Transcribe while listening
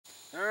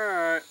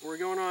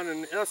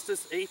an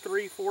Estes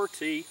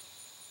A3-4T.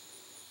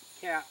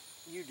 Cat,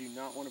 you do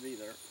not want to be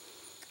there.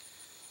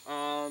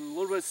 A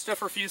little bit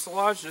stiffer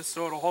fuselage just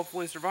so it'll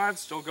hopefully survive.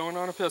 Still going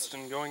on a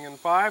piston. Going in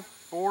 5,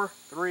 4,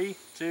 3,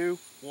 2,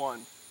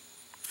 1.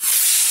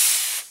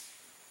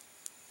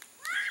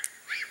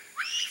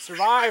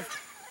 Survived.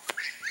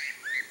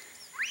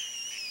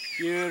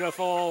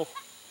 Beautiful.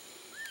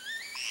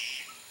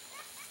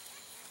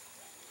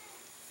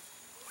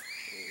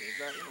 Is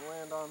that going to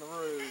land on the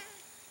roof?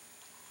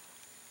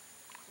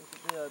 I think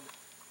it did.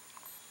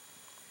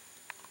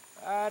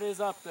 That is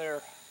up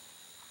there.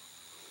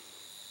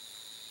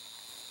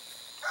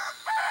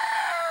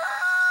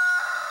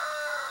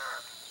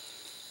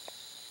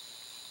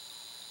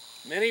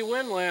 Mini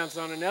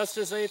Windlance on an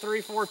Estes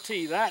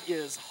A3-4T. That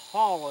is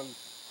hauling.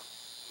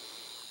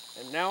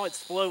 And now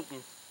it's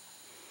floating.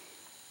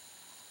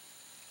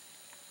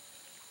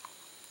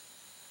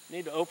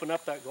 Need to open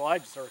up that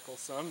glide circle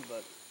some,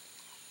 but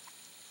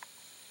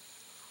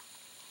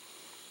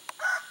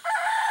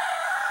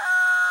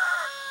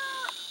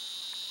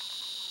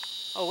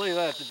oh, look at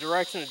that. The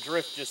direction of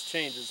drift just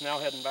changes. Now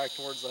heading back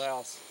towards the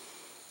house.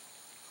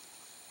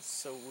 It's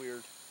so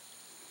weird.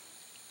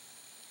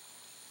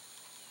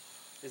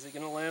 Is it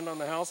going to land on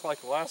the house like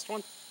the last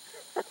one?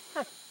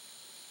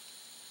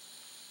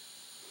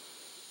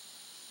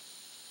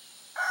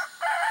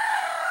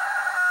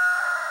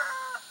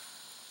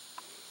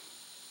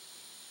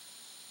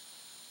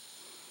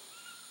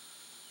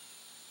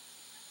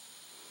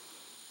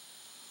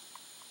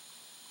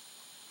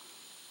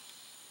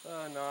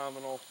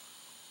 Phenomenal.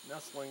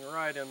 Nestling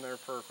right in there,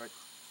 perfect.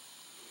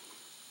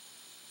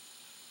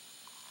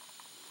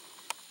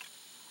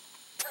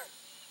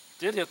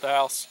 Did hit the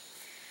house.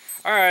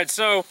 All right,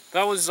 so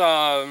that was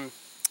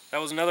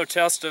another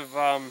test of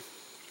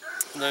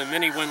the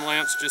mini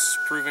Windlance, just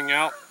proving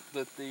out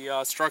that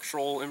the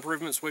structural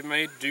improvements we've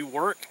made do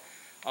work.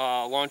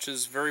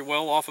 Launches very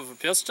well off of a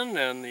piston,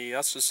 and the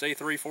Estes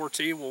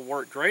A3-4T will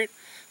work great.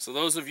 So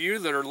those of you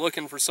that are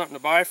looking for something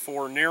to buy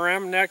for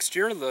NARAM next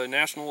year, the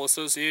National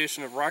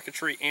Association of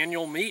Rocketry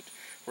annual meet,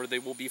 where they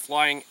will be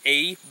flying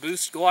a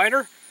boost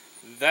glider,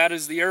 that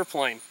is the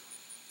airplane.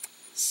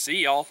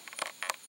 See y'all.